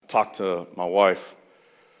talked to my wife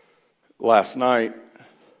last night.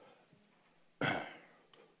 I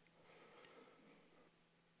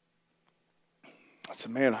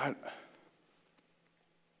said, man, I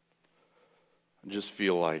just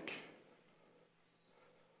feel like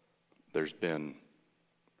there's been,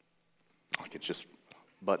 like it's just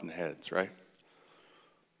button heads, right?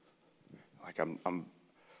 Like I'm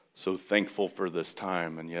so thankful for this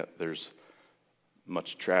time, and yet there's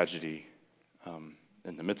much tragedy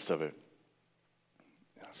in the midst of it.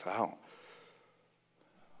 And I said, I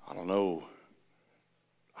don't know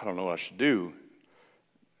what I should do.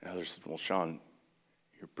 And others said, well, Sean,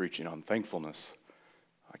 you're preaching on thankfulness.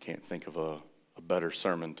 I can't think of a better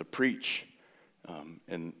sermon to preach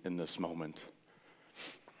in this moment.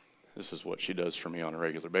 This is what she does for me on a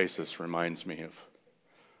regular basis, reminds me of.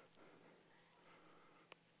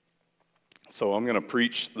 So I'm going to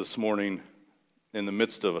preach this morning in the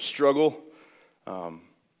midst of a struggle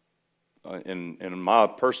in my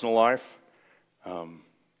personal life, and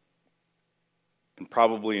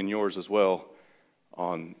probably in yours as well,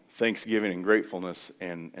 on thanksgiving and gratefulness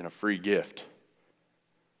and a free gift.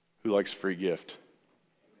 Who likes a free gift?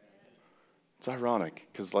 It's ironic,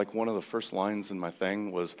 because like one of the first lines in my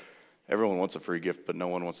thing was, everyone wants a free gift, but no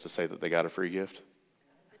one wants to say that they got a free gift.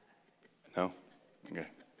 No? Okay.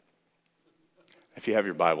 If you have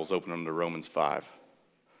your Bibles, open them to Romans 5.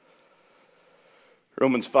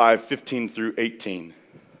 Romans 5, 15 through 18.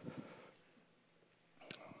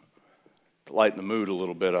 To lighten the mood a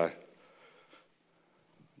little bit, I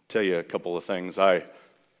tell you a couple of things. I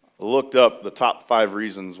looked up the top 5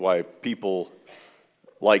 reasons why people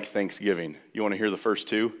like Thanksgiving. You want to hear the first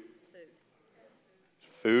 2?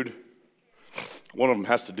 Food? One of them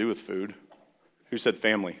has to do with food. Who said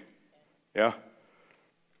family? Yeah?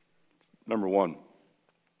 Number 1.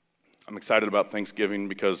 I'm excited about Thanksgiving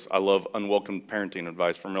because I love unwelcome parenting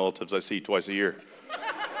advice from relatives I see twice a year.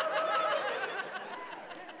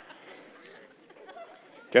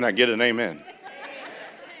 Can I get an amen?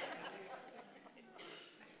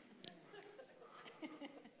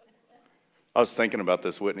 I was thinking about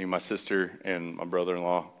this, Whitney. My sister and my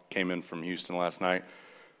brother-in-law came in from Houston last night.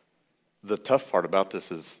 The tough part about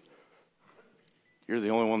this is you're the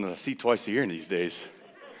only one that I see twice a year these days.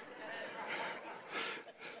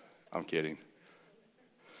 I'm kidding.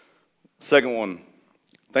 Second one,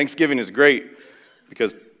 Thanksgiving is great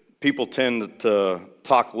because people tend to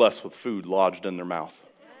talk less with food lodged in their mouth.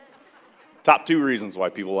 Top 2 reasons why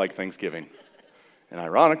people like Thanksgiving. And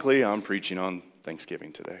ironically, I'm preaching on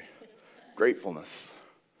Thanksgiving today. Gratefulness.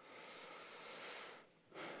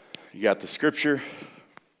 You got the scripture.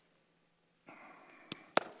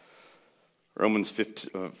 Romans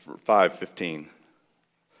 5:15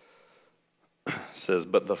 says,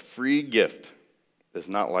 but the free gift is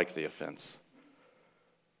not like the offense.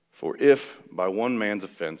 For if by one man's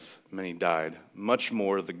offense many died, much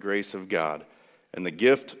more the grace of God and the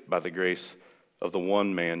gift by the grace of the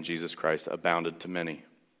one man, Jesus Christ, abounded to many.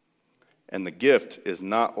 And the gift is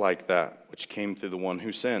not like that which came through the one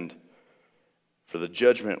who sinned. For the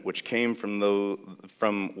judgment which came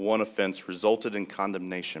from one offense resulted in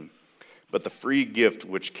condemnation. But the free gift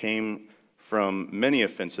which came from many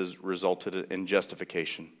offenses resulted in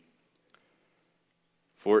justification.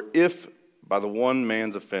 For if by the one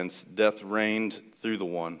man's offense death reigned through the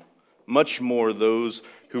one, much more those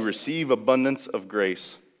who receive abundance of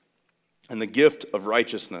grace and the gift of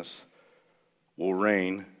righteousness will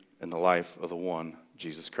reign in the life of the one,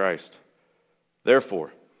 Jesus Christ.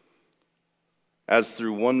 Therefore, as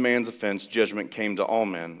through one man's offense judgment came to all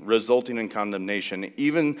men, resulting in condemnation,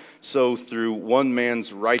 even so through one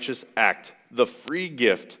man's righteous act, the free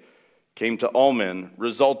gift came to all men,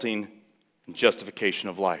 resulting in justification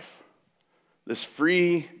of life. This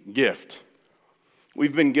free gift.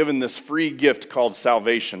 We've been given this free gift called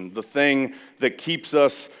salvation, the thing that keeps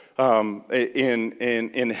us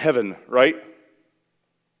in heaven, right?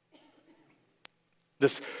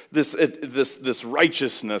 This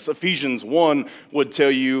righteousness. Ephesians 1 would tell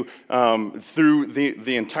you, through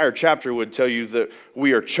the entire chapter would tell you that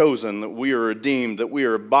we are chosen, that we are redeemed, that we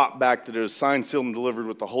are bought back, that it is signed, sealed, and delivered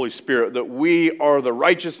with the Holy Spirit, that we are the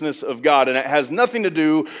righteousness of God. And it has nothing to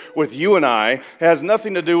do with you and I. It has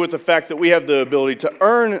nothing to do with the fact that we have the ability to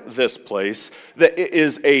earn this place, that it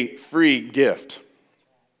is a free gift.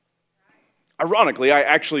 Ironically, I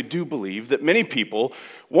actually do believe that many people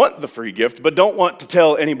want the free gift, but don't want to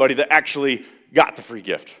tell anybody that actually got the free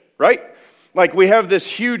gift, right? Like we have this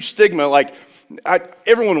huge stigma, like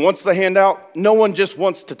everyone wants the handout. No one just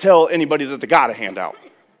wants to tell anybody that they got a handout.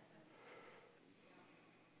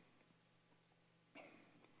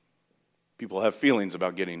 People have feelings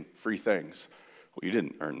about getting free things. Well, you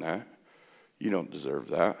didn't earn that. You don't deserve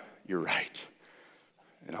that. You're right.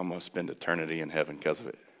 And I'm going to spend eternity in heaven because of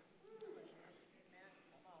it.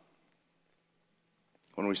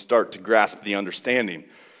 When we start to grasp the understanding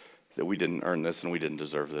that we didn't earn this and we didn't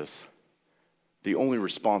deserve this, the only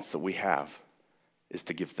response that we have is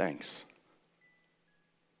to give thanks.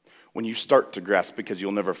 When you start to grasp, because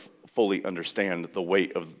you'll never fully understand the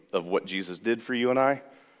weight of what Jesus did for you and I,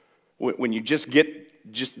 when you just get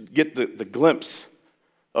the glimpse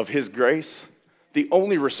of his grace, the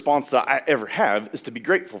only response that I ever have is to be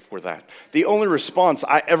grateful for that. The only response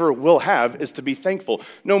I ever will have is to be thankful.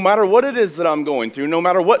 No matter what it is that I'm going through, no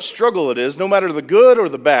matter what struggle it is, no matter the good or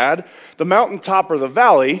the bad, the mountaintop or the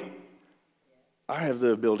valley, I have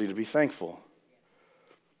the ability to be thankful.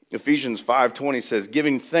 Ephesians 5:20 says,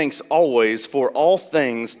 giving thanks always for all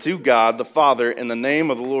things to God the Father in the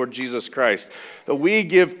name of the Lord Jesus Christ. That we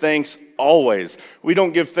give thanks always. We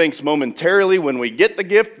don't give thanks momentarily when we get the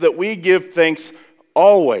gift, that we give thanks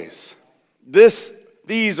always.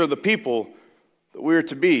 These are the people that we're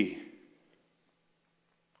to be.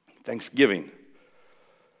 Thanksgiving.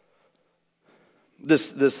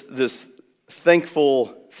 This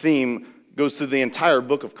thankful theme goes through the entire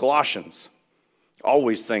book of Colossians.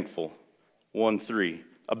 Always thankful, 1:3.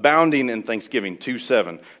 Abounding in thanksgiving,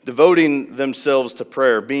 2:7. Devoting themselves to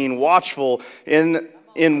prayer, being watchful in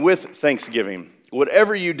with thanksgiving.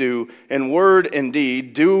 Whatever you do, in word and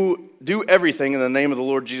deed, do everything in the name of the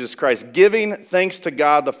Lord Jesus Christ, giving thanks to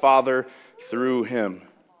God the Father through him.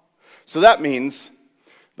 So that means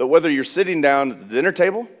that whether you're sitting down at the dinner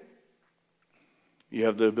table, you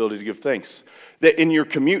have the ability to give thanks. That in your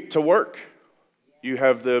commute to work, you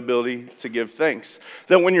have the ability to give thanks.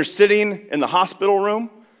 That when you're sitting in the hospital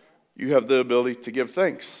room, you have the ability to give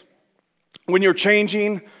thanks. When you're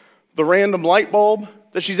changing the random light bulb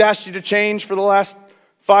that she's asked you to change for the last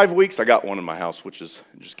 5 weeks, I got one in my house, it just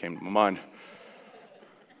came to my mind.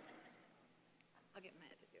 I'll get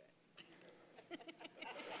mad to do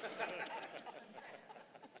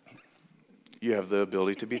it. You have the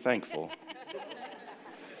ability to be thankful.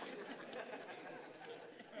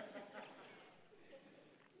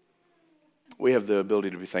 We have the ability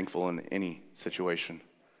to be thankful in any situation.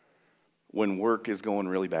 When work is going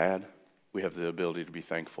really bad, we have the ability to be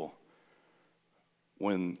thankful.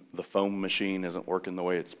 When the foam machine isn't working the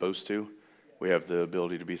way it's supposed to, we have the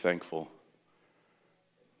ability to be thankful.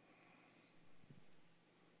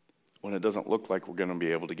 When it doesn't look like we're going to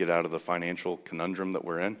be able to get out of the financial conundrum that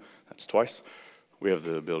we're in, that's twice, we have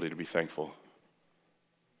the ability to be thankful.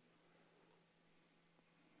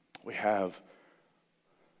 We have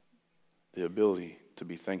the ability to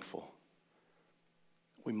be thankful.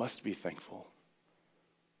 We must be thankful.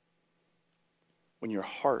 When your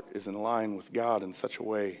heart is in line with God in such a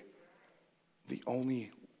way, the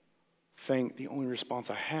only response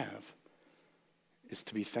I have is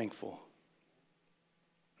to be thankful.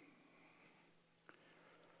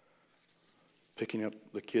 Picking up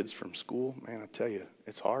the kids from school, man, I tell you,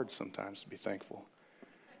 it's hard sometimes to be thankful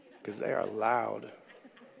because they are loud.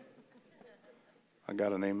 I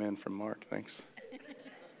got an amen from Mark, thanks.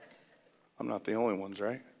 I'm not the only ones,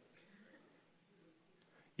 right?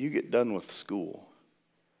 You get done with school.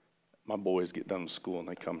 My boys get done with school and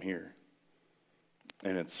they come here.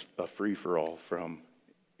 And it's a free-for-all from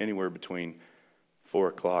anywhere between 4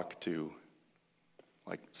 o'clock to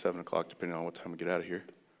like 7 o'clock, depending on what time we get out of here.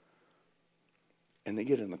 And they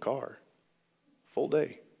get in the car. Full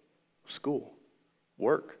day. School.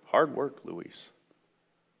 Work. Hard work, Luis.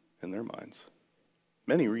 In their minds.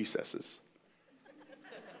 Many recesses.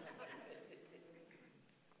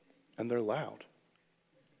 And they're loud.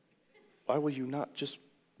 Why will you not just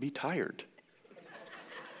be tired? What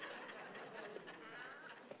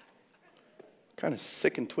kind of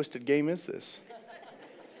sick and twisted game is this?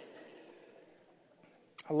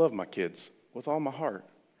 I love my kids with all my heart.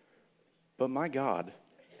 But my God,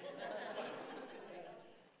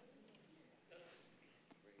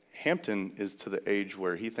 Hampton is to the age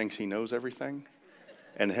where he thinks he knows everything.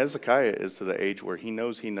 And Hezekiah is to the age where he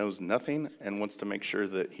knows nothing and wants to make sure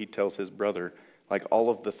that he tells his brother like all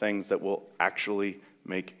of the things that will actually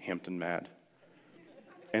make Hampton mad.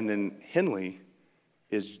 And then Henley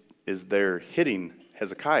is there hitting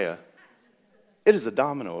Hezekiah. It is a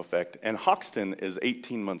domino effect. And Hoxton is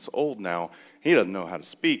 18 months old now. He doesn't know how to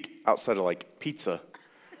speak outside of like pizza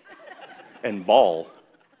and ball.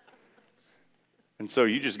 And so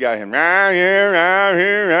you just got him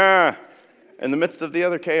in the midst of the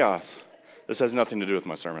other chaos. This has nothing to do with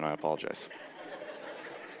my sermon. I apologize.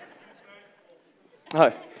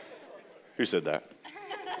 Hi. Who said that?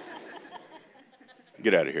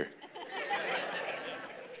 Get out of here.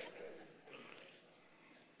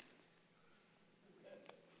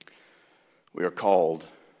 We are called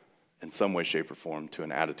in some way, shape, or form to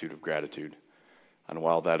an attitude of gratitude. And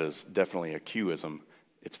while that is definitely a Qism,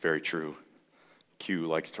 it's very true. Q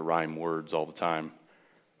likes to rhyme words all the time.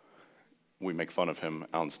 We make fun of him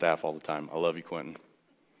out on staff all the time. I love you, Quentin.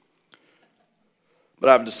 But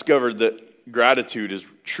I've discovered that gratitude is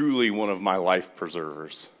truly one of my life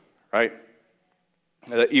preservers, right?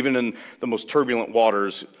 That even in the most turbulent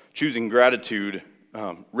waters, choosing gratitude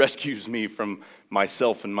rescues me from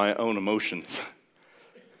myself and my own emotions.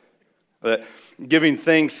 That giving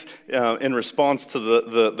thanks in response to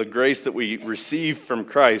the grace that we receive from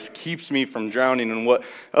Christ keeps me from drowning in what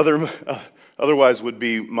otherwise would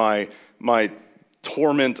be my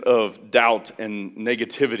torment of doubt and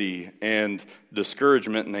negativity and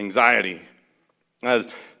discouragement and anxiety. I was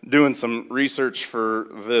doing some research for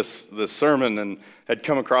this sermon and had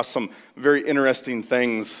come across some very interesting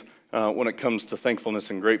things when it comes to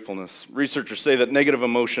thankfulness and gratefulness. Researchers say that negative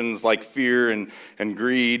emotions like fear and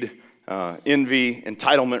greed, envy,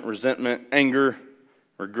 entitlement, resentment, anger,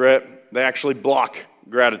 regret, they actually block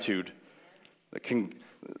gratitude.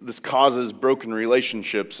 This causes broken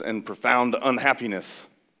relationships and profound unhappiness.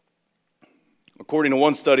 According to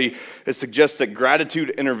one study, it suggests that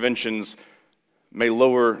gratitude interventions may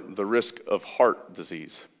lower the risk of heart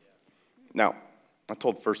disease. Now, I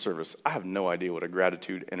told first service, I have no idea what a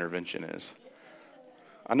gratitude intervention is.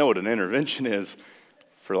 I know what an intervention is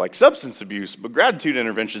for like substance abuse, but gratitude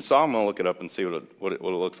intervention, so I'm going to look it up and see what it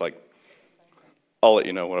looks like. I'll let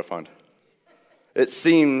you know what I find. It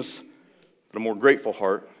seems that a more grateful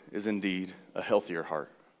heart is indeed a healthier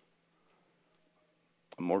heart.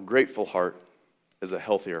 A more grateful heart is a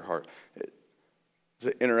healthier heart. Is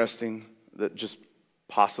it interesting that just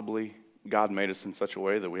possibly God made us in such a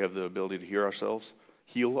way that we have the ability to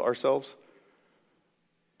heal ourselves?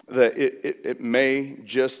 That it may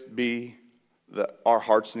just be that our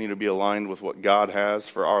hearts need to be aligned with what God has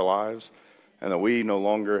for our lives, and that we no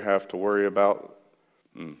longer have to worry about.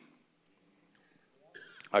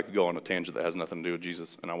 I could go on a tangent that has nothing to do with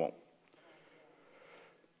Jesus, and I won't.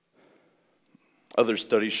 Other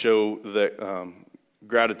studies show that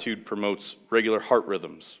gratitude promotes regular heart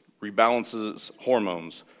rhythms, rebalances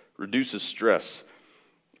hormones, reduces stress,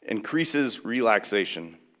 increases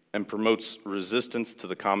relaxation, and promotes resistance to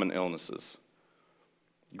the common illnesses.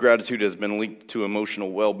 Gratitude has been linked to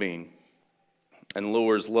emotional well-being and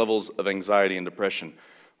lowers levels of anxiety and depression.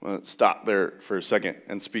 I'm going to stop there for a second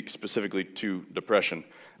and speak specifically to depression.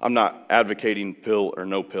 I'm not advocating pill or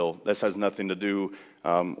no pill. This has nothing to do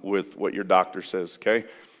with what your doctor says, okay?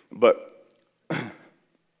 But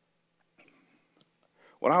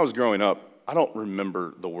when I was growing up, I don't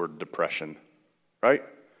remember the word depression, right?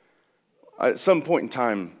 At some point in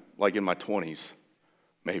time, like in my 20s,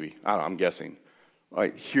 maybe, I don't know, I'm guessing, I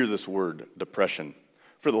hear this word, depression.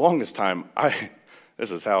 For the longest time, this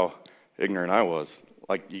is how ignorant I was.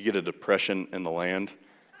 Like, you get a depression in the land.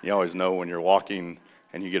 You always know when you're walking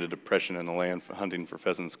and you get a depression in the land for hunting for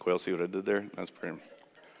pheasants, quail. See what I did there? That's pretty...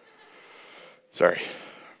 Sorry.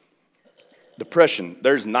 Depression.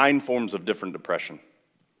 There's 9 forms of different depression.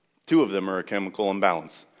 2 of them are a chemical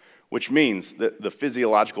imbalance, which means that the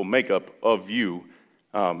physiological makeup of you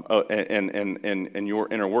and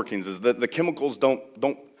your inner workings is that the chemicals don't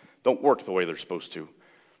work the way they're supposed to.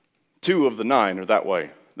 2 of the 9 are that way,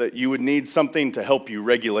 that you would need something to help you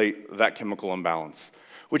regulate that chemical imbalance,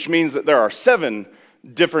 which means that there are 7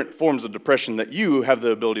 different forms of depression that you have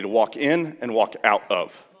the ability to walk in and walk out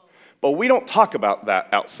of. But we don't talk about that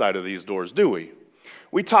outside of these doors, do we?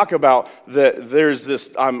 We talk about that there's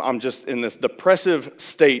this, I'm just in this depressive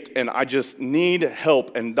state and I just need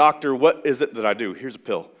help. And doctor, what is it that I do? Here's a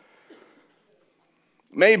pill.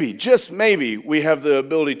 Maybe, just maybe, we have the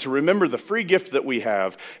ability to remember the free gift that we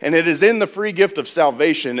have. And it is in the free gift of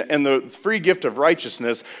salvation and the free gift of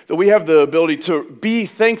righteousness that we have the ability to be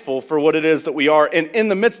thankful for what it is that we are. And in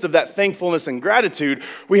the midst of that thankfulness and gratitude,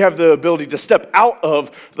 we have the ability to step out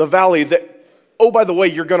of the valley that, oh, by the way,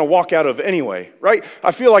 you're going to walk out of anyway, right? I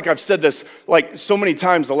feel like I've said this like so many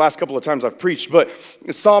times the last couple of times I've preached, but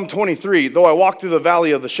Psalm 23, though I walk through the valley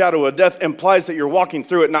of the shadow of death, implies that you're walking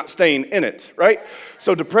through it, not staying in it, right?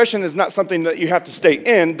 So depression is not something that you have to stay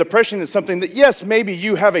in. Depression is something that, yes, maybe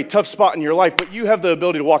you have a tough spot in your life, but you have the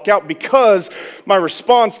ability to walk out because my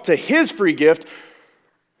response to his free gift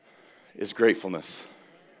is gratefulness.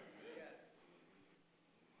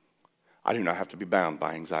 I do not have to be bound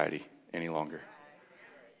by anxiety any longer.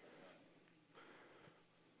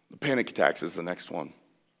 The panic attacks is the next one.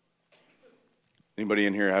 Anybody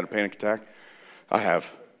in here had a panic attack? I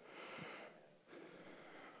have.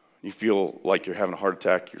 You feel like you're having a heart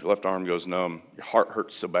attack, your left arm goes numb, your heart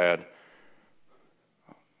hurts so bad.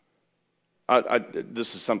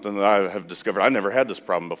 This is something that I have discovered. I never had this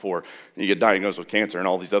problem before. You get diagnosed with cancer and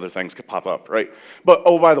all these other things could pop up, right? But,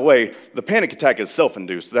 oh, by the way, the panic attack is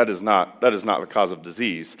self-induced. That is not the cause of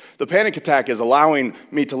disease. The panic attack is allowing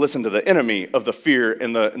me to listen to the enemy of the fear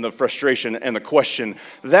and the frustration and the question.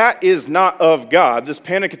 That is not of God. This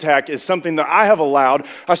panic attack is something that I have allowed.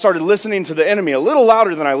 I started listening to the enemy a little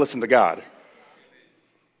louder than I listened to God.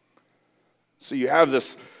 So you have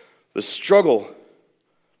this struggle.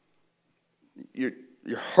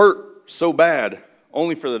 You're hurt so bad,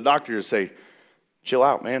 only for the doctor to say, chill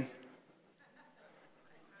out, man.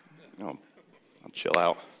 No, I'll chill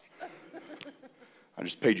out. I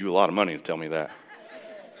just paid you a lot of money to tell me that.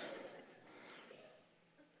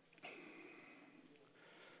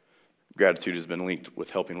 Gratitude has been linked with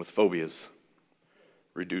helping with phobias,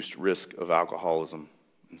 reduced risk of alcoholism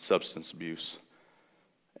and substance abuse,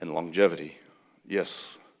 and longevity.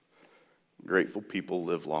 Yes, grateful people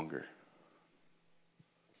live longer.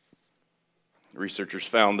 Researchers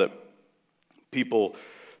found that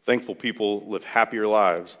thankful people live happier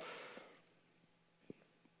lives.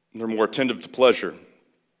 They're more attentive to pleasure,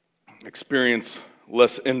 experience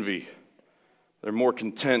less envy. They're more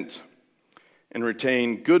content and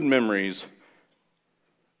retain good memories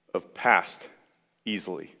of past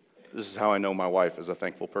easily. This is how I know my wife is a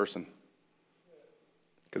thankful person.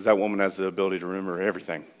 Because that woman has the ability to remember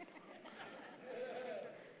everything.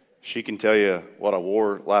 She can tell you what I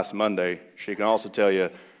wore last Monday. She can also tell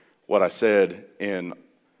you what I said in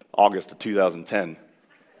August of 2010.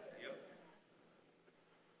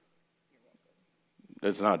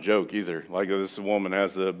 It's not a joke either. Like, this woman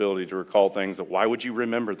has the ability to recall things that, why would you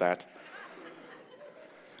remember that?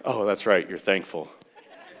 Oh, that's right, you're thankful.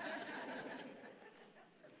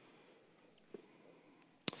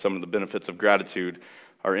 Some of the benefits of gratitude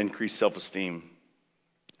are increased self-esteem,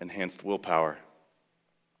 enhanced willpower,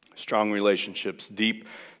 strong relationships, deep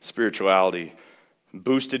spirituality,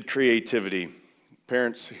 boosted creativity.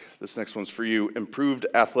 Parents, this next one's for you. Improved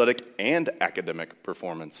athletic and academic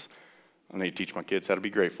performance. I need to teach my kids how to be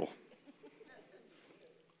grateful.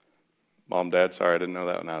 Mom, Dad, sorry, I didn't know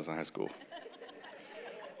that when I was in high school.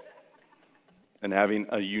 And having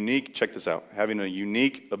a unique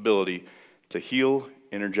ability to heal,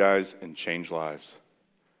 energize, and change lives.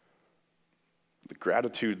 The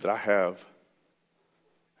gratitude that I have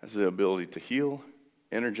has the ability to heal,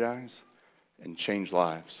 energize, and change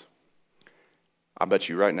lives. I bet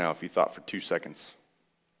you right now, if you thought for 2 seconds,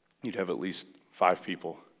 you'd have at least 5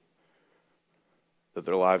 people that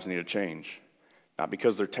their lives need to change. Not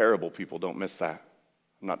because they're terrible people, don't miss that.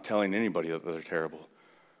 I'm not telling anybody that they're terrible.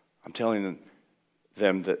 I'm telling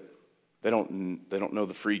them that they don't know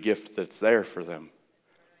the free gift that's there for them.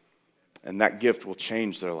 And that gift will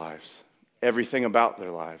change their lives. Everything about their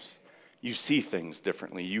lives. You see things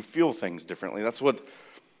differently. You feel things differently. That's what...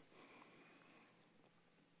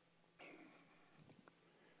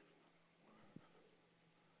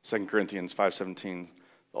 Second Corinthians 5:17,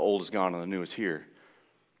 the old is gone and the new is here.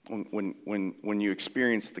 When you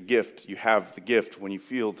experience the gift, you have the gift. When you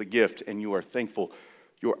feel the gift and you are thankful,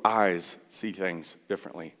 your eyes see things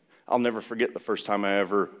differently. I'll never forget the first time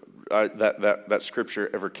that scripture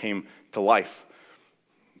ever came to life.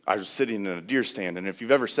 I was sitting in a deer stand, and if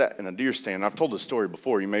you've ever sat in a deer stand, I've told this story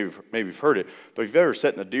before, you maybe have heard it, but if you've ever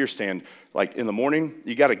sat in a deer stand, like in the morning,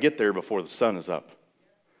 you got to get there before the sun is up,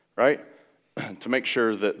 right? To make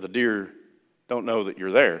sure that the deer don't know that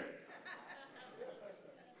you're there.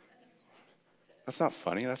 That's not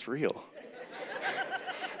funny, that's real.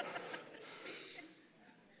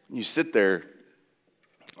 You sit there.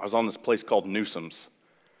 I was on this place called Newsom's,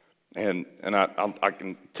 and I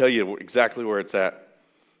can tell you exactly where it's at.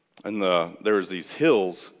 And there was these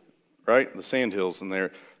hills, right? The sand hills, and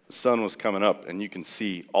the sun was coming up, and you can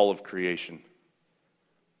see all of creation.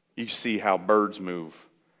 You see how birds move.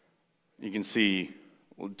 You can see,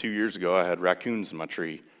 2 years ago I had raccoons in my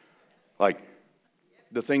tree. Like,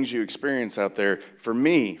 the things you experience out there, for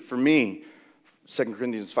me, 2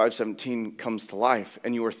 Corinthians 5:17 comes to life,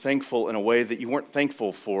 and you are thankful in a way that you weren't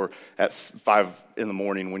thankful for at 5 in the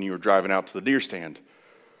morning when you were driving out to the deer stand.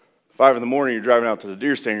 5 in the morning, you're driving out to the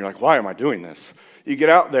deer stand, you're like, why am I doing this? You get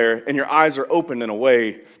out there, and your eyes are opened in a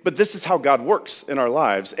way, but this is how God works in our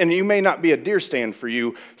lives. And you may not be a deer stand for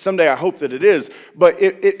you. Someday I hope that it is, but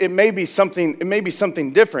it may be something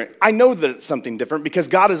different. I know that it's something different because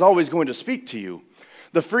God is always going to speak to you.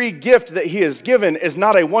 The free gift that he has given is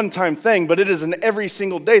not a one-time thing, but it is an every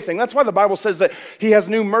single day thing. That's why the Bible says that he has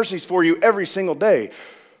new mercies for you every single day.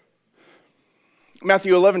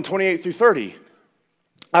 Matthew 11:28 through 30.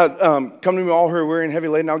 Come to me all who are weary and heavy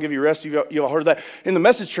laden, I'll give you rest. You've all heard that. In the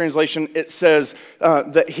Message translation, it says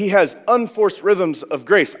that he has unforced rhythms of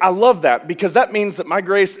grace. I love that because that means that my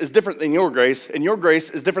grace is different than your grace, and your grace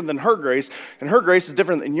is different than her grace, and her grace is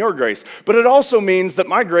different than your grace. But it also means that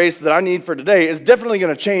my grace that I need for today is definitely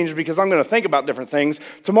going to change because I'm going to think about different things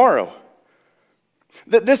tomorrow.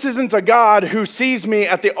 That this isn't a God who sees me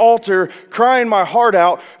at the altar crying my heart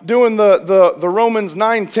out, doing the Romans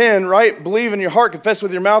 9:10, right? Believe in your heart, confess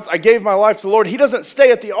with your mouth, I gave my life to the Lord. He doesn't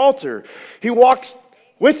stay at the altar. He walks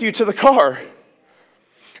with you to the car.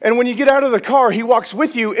 And when you get out of the car, he walks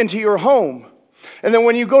with you into your home. And then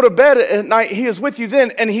when you go to bed at night, he is with you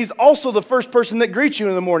then. And he's also the first person that greets you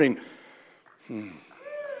in the morning.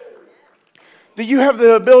 That you have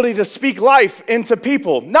the ability to speak life into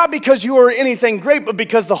people. Not because you are anything great, but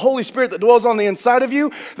because the Holy Spirit that dwells on the inside of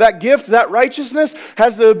you, that gift, that righteousness,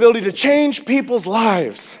 has the ability to change people's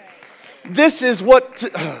lives. This is what,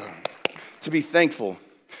 to be thankful.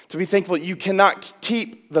 To be thankful, you cannot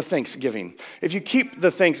keep the Thanksgiving. If you keep the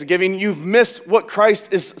Thanksgiving, you've missed what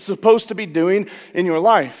Christ is supposed to be doing in your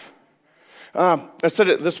life. I said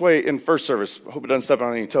it this way in first service. I hope it doesn't step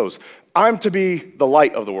on any toes. I'm to be the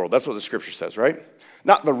light of the world. That's what the scripture says, right?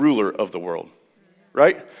 Not the ruler of the world,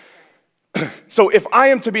 right? So if I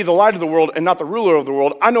am to be the light of the world and not the ruler of the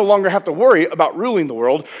world, I no longer have to worry about ruling the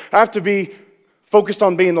world. I have to be focused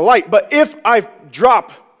on being the light. But if I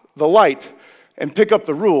drop the light and pick up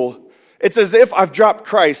the rule, it's as if I've dropped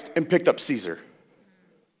Christ and picked up Caesar. Is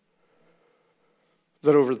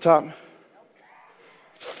that over the top?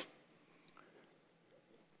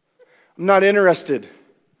 I'm not interested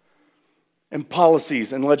in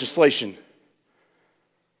policies and legislation.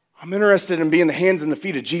 I'm interested in being the hands and the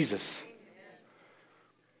feet of Jesus.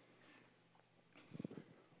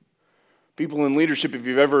 People in leadership, if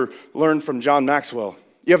you've ever learned from John Maxwell,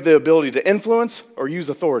 you have the ability to influence or use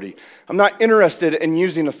authority. I'm not interested in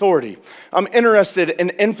using authority. I'm interested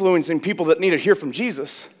in influencing people that need to hear from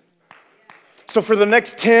Jesus. So for the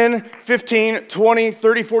next 10, 15, 20,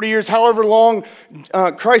 30, 40 years, however long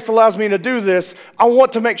Christ allows me to do this, I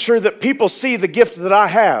want to make sure that people see the gift that I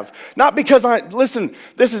have. Not because listen,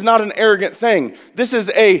 this is not an arrogant thing. This is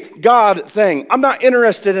a God thing. I'm not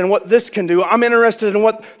interested in what this can do. I'm interested in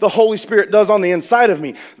what the Holy Spirit does on the inside of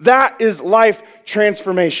me. That is life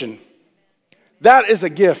transformation. That is a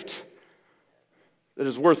gift that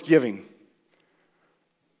is worth giving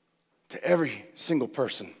to every single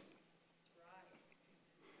person.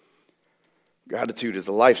 Gratitude is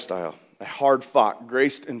a lifestyle, a hard-fought,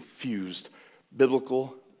 grace-infused,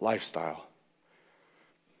 biblical lifestyle.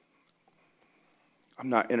 I'm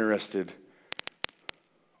not interested.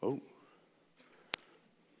 I'm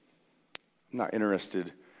not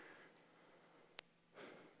interested.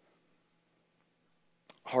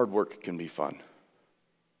 Hard work can be fun.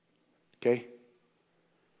 Okay?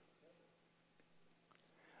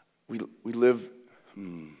 We live.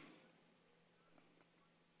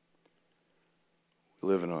 We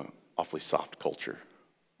live in an awfully soft culture.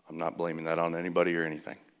 I'm not blaming that on anybody or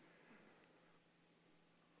anything.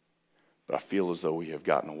 But I feel as though we have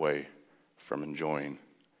gotten away from enjoying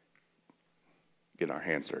getting our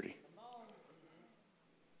hands dirty.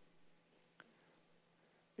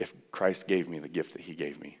 If Christ gave me the gift that he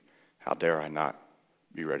gave me, how dare I not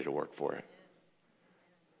be ready to work for it?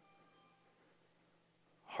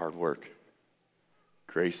 Hard work,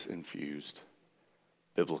 grace-infused,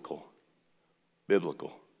 biblical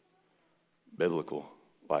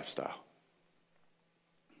lifestyle.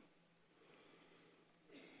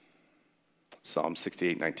 Psalm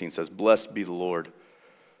 68:19 says, "Blessed be the Lord,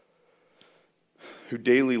 who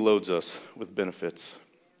daily loads us with benefits,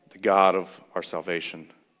 the God of our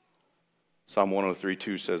salvation." Psalm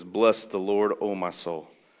 103:2 says, "Bless the Lord, O my soul,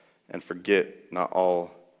 and forget not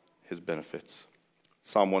all his benefits."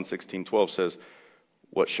 Psalm 116:12 says,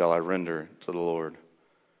 "What shall I render to the Lord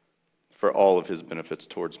for all of his benefits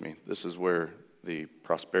towards me?" This is where the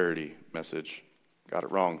prosperity message got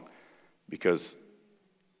it wrong, because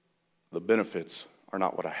the benefits are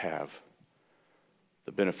not what I have.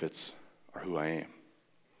 The benefits are who I am.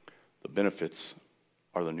 The benefits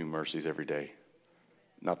are the new mercies every day,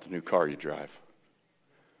 not the new car you drive.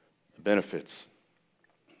 The benefits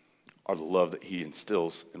are the love that he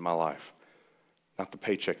instills in my life, not the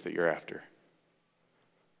paycheck that you're after.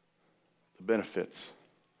 The benefits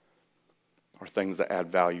are things that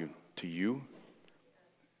add value to you,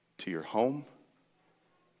 to your home,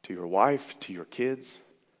 to your wife, to your kids.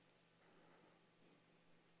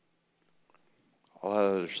 All that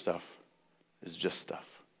other stuff is just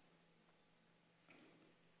stuff.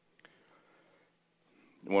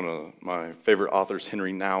 One of my favorite authors,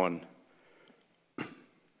 Henry Nouwen,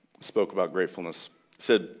 spoke about gratefulness. He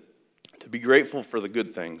said, to be grateful for the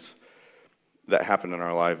good things that happen in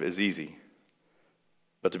our life is easy,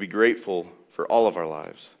 but to be grateful for all of our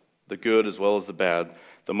lives, the good as well as the bad,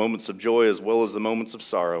 the moments of joy as well as the moments of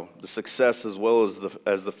sorrow, the success as well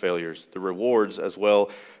as the failures, the rewards as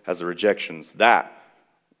well as the rejections, that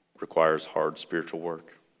requires hard spiritual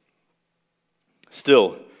work.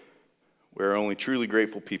 Still, we're only truly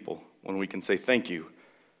grateful people when we can say thank you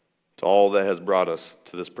to all that has brought us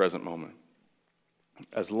to this present moment.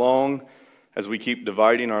 As long as we keep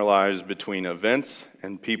dividing our lives between events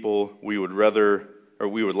and people we would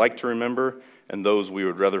like to remember and those we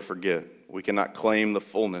would rather forget, we cannot claim the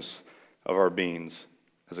fullness of our beings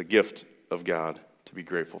as a gift of God to be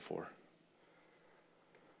grateful for.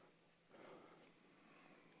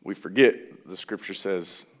 We forget, the scripture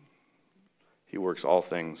says, He works all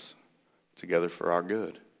things together for our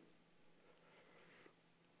good.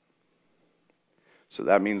 So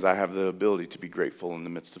that means I have the ability to be grateful in the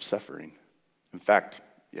midst of suffering. In fact,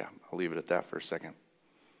 I'll leave it at that for a second.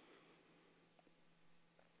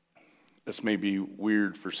 This may be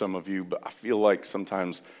weird for some of you, but I feel like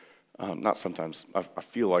sometimes, I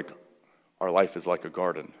feel like our life is like a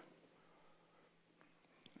garden.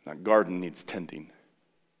 That garden needs tending,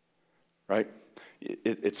 right?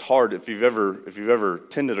 It's hard if you've ever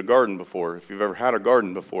tended a garden before, if you've ever had a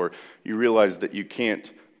garden before, you realize that you can't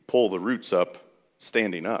pull the roots up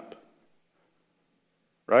standing up,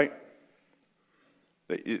 right?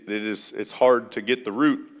 It's hard to get the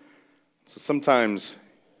root. So sometimes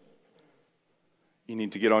you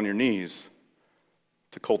need to get on your knees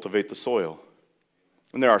to cultivate the soil.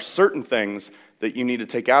 And there are certain things that you need to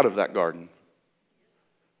take out of that garden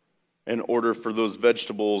in order for those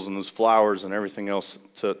vegetables and those flowers and everything else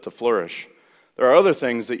to flourish. There are other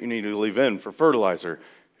things that you need to leave in for fertilizer,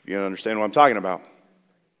 if you understand what I'm talking about.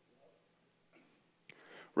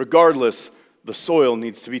 Regardless, the soil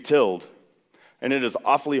needs to be tilled. And it is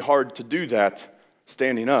awfully hard to do that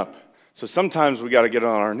standing up. So sometimes we got to get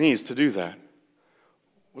on our knees to do that.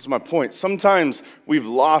 What's my point? Sometimes we've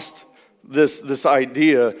lost this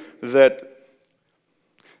idea that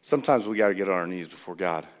sometimes we got to get on our knees before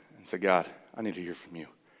God and say, God, I need to hear from you.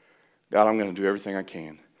 God, I'm going to do everything I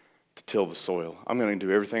can to till the soil. I'm going to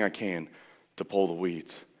do everything I can to pull the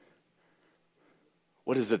weeds.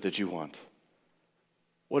 What is it that you want?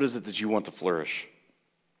 What is it that you want to flourish?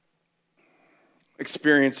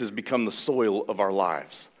 Experiences become the soil of our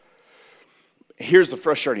lives. Here's the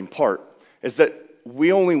frustrating part, is that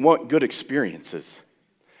we only want good experiences.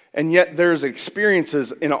 And yet there's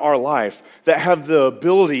experiences in our life that have the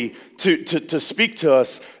ability to speak to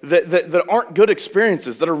us that aren't good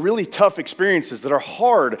experiences, that are really tough experiences, that are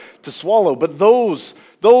hard to swallow. But those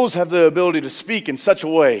have the ability to speak in such a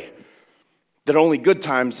way that only good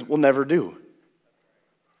times will never do.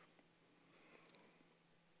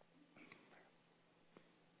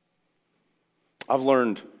 I've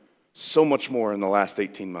learned so much more in the last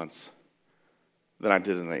 18 months than I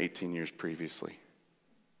did in the 18 years previously.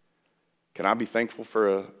 Can I be thankful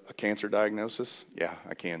for a cancer diagnosis? Yeah,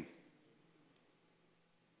 I can.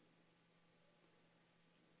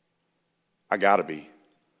 I gotta be.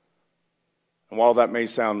 And while that may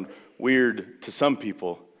sound weird to some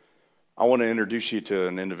people, I want to introduce you to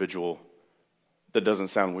an individual that doesn't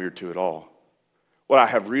sound weird to at all. What I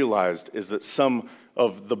have realized is that some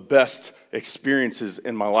of the best experiences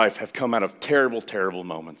in my life have come out of terrible, terrible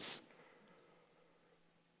moments.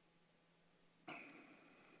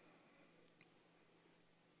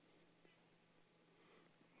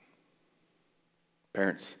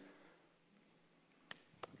 Parents,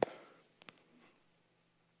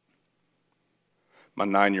 my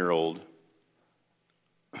 9-year-old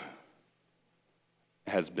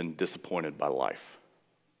has been disappointed by life.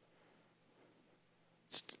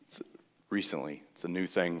 Recently, it's a new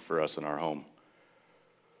thing for us in our home.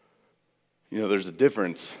 You know, there's a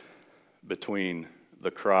difference between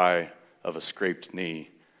the cry of a scraped knee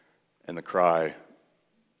and the cry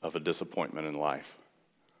of a disappointment in life.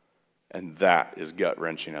 And that is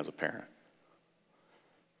gut-wrenching as a parent.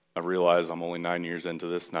 I realize I'm only 9 years into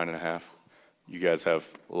this, 9.5. You guys have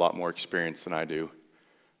a lot more experience than I do,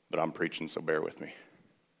 but I'm preaching, so bear with me.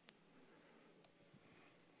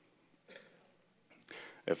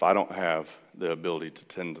 If I don't have the ability to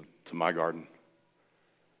tend to my garden,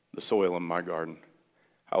 the soil in my garden,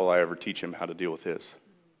 how will I ever teach him how to deal with his?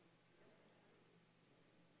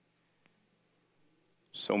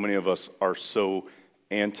 So many of us are so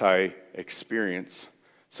anti-experience,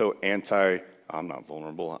 so I'm not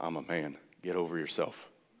vulnerable, I'm a man. Get over yourself.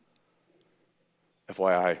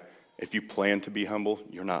 FYI, if you plan to be humble,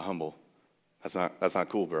 you're not humble. That's not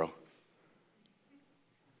cool, bro.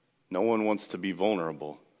 No one wants to be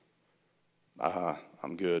vulnerable.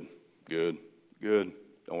 I'm good. Don't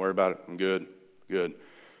worry about it. I'm good.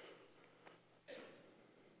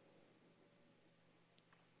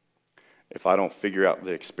 If I don't figure out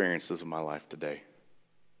the experiences of my life today,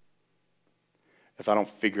 if I don't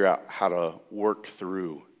figure out how to work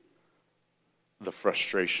through the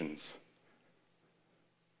frustrations,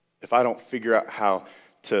 if I don't figure out how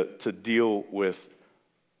to deal with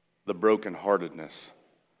the brokenheartedness,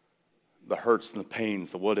 the hurts and the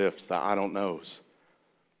pains, the what ifs, the I don't knows,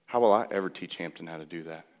 how will I ever teach Hampton how to do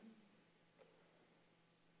that?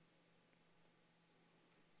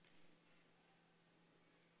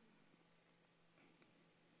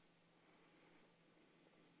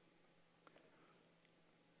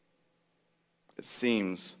 It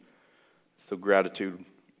seems as though gratitude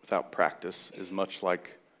without practice is much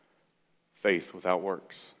like faith without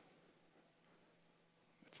works.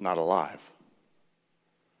 It's not alive.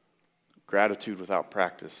 Gratitude without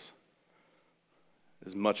practice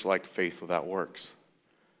is much like faith without works.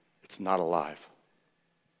 It's not alive.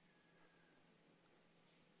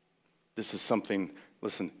 This is something,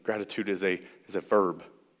 listen, gratitude is a verb.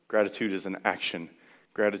 Gratitude is an action.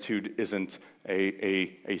 Gratitude isn't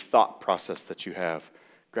a thought process that you have.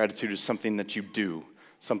 Gratitude is something that you do,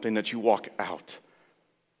 something that you walk out,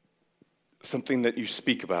 something that you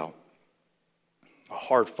speak about. A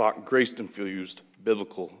hard-fought, grace-infused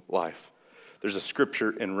biblical life. There's a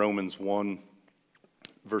scripture in Romans 1,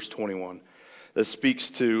 verse 21, that speaks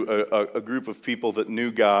to a group of people that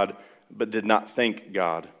knew God but did not thank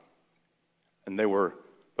God. And their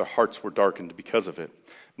hearts were darkened because of it.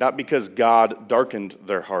 Not because God darkened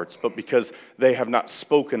their hearts, but because they have not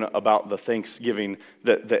spoken about the thanksgiving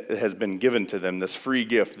that has been given to them, this free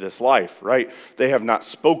gift, this life, right? They have not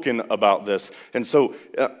spoken about this. And so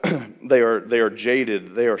they are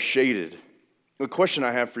jaded, they are shaded. The question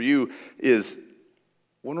I have for you is,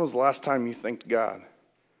 when was the last time you thanked God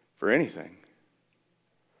for anything?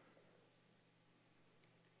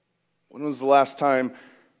 When was the last time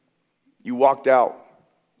you walked out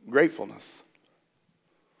gratefulness?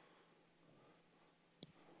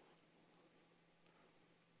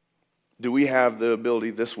 Do we have the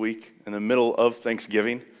ability this week, in the middle of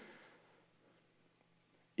Thanksgiving,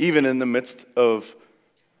 even in the midst of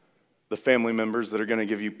the family members that are going to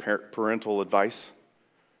give you parental advice,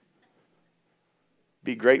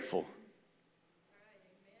 be grateful?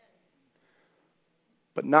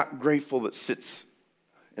 But not grateful that sits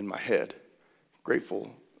in my head,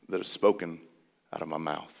 grateful that is spoken out of my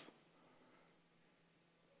mouth.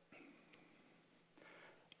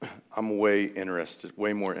 I'm way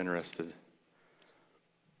more interested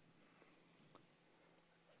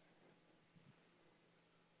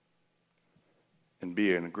in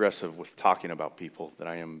being aggressive with talking about people than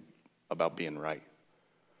I am about being right.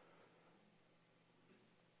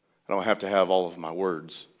 I don't have to have all of my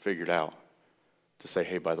words figured out to say,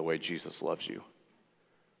 hey, by the way, Jesus loves you.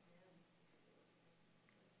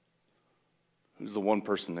 Who's the one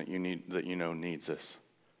person that you know needs this?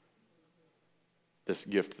 This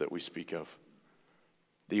gift that we speak of.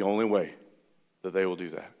 The only way that they will do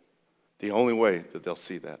that, the only way that they'll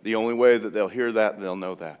see that, the only way that they'll hear that and they'll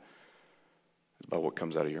know that is by what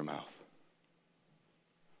comes out of your mouth.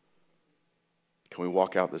 Can we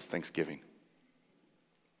walk out this Thanksgiving?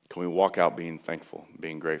 Can we walk out being thankful,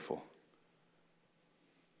 being grateful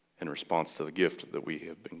in response to the gift that we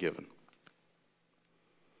have been given?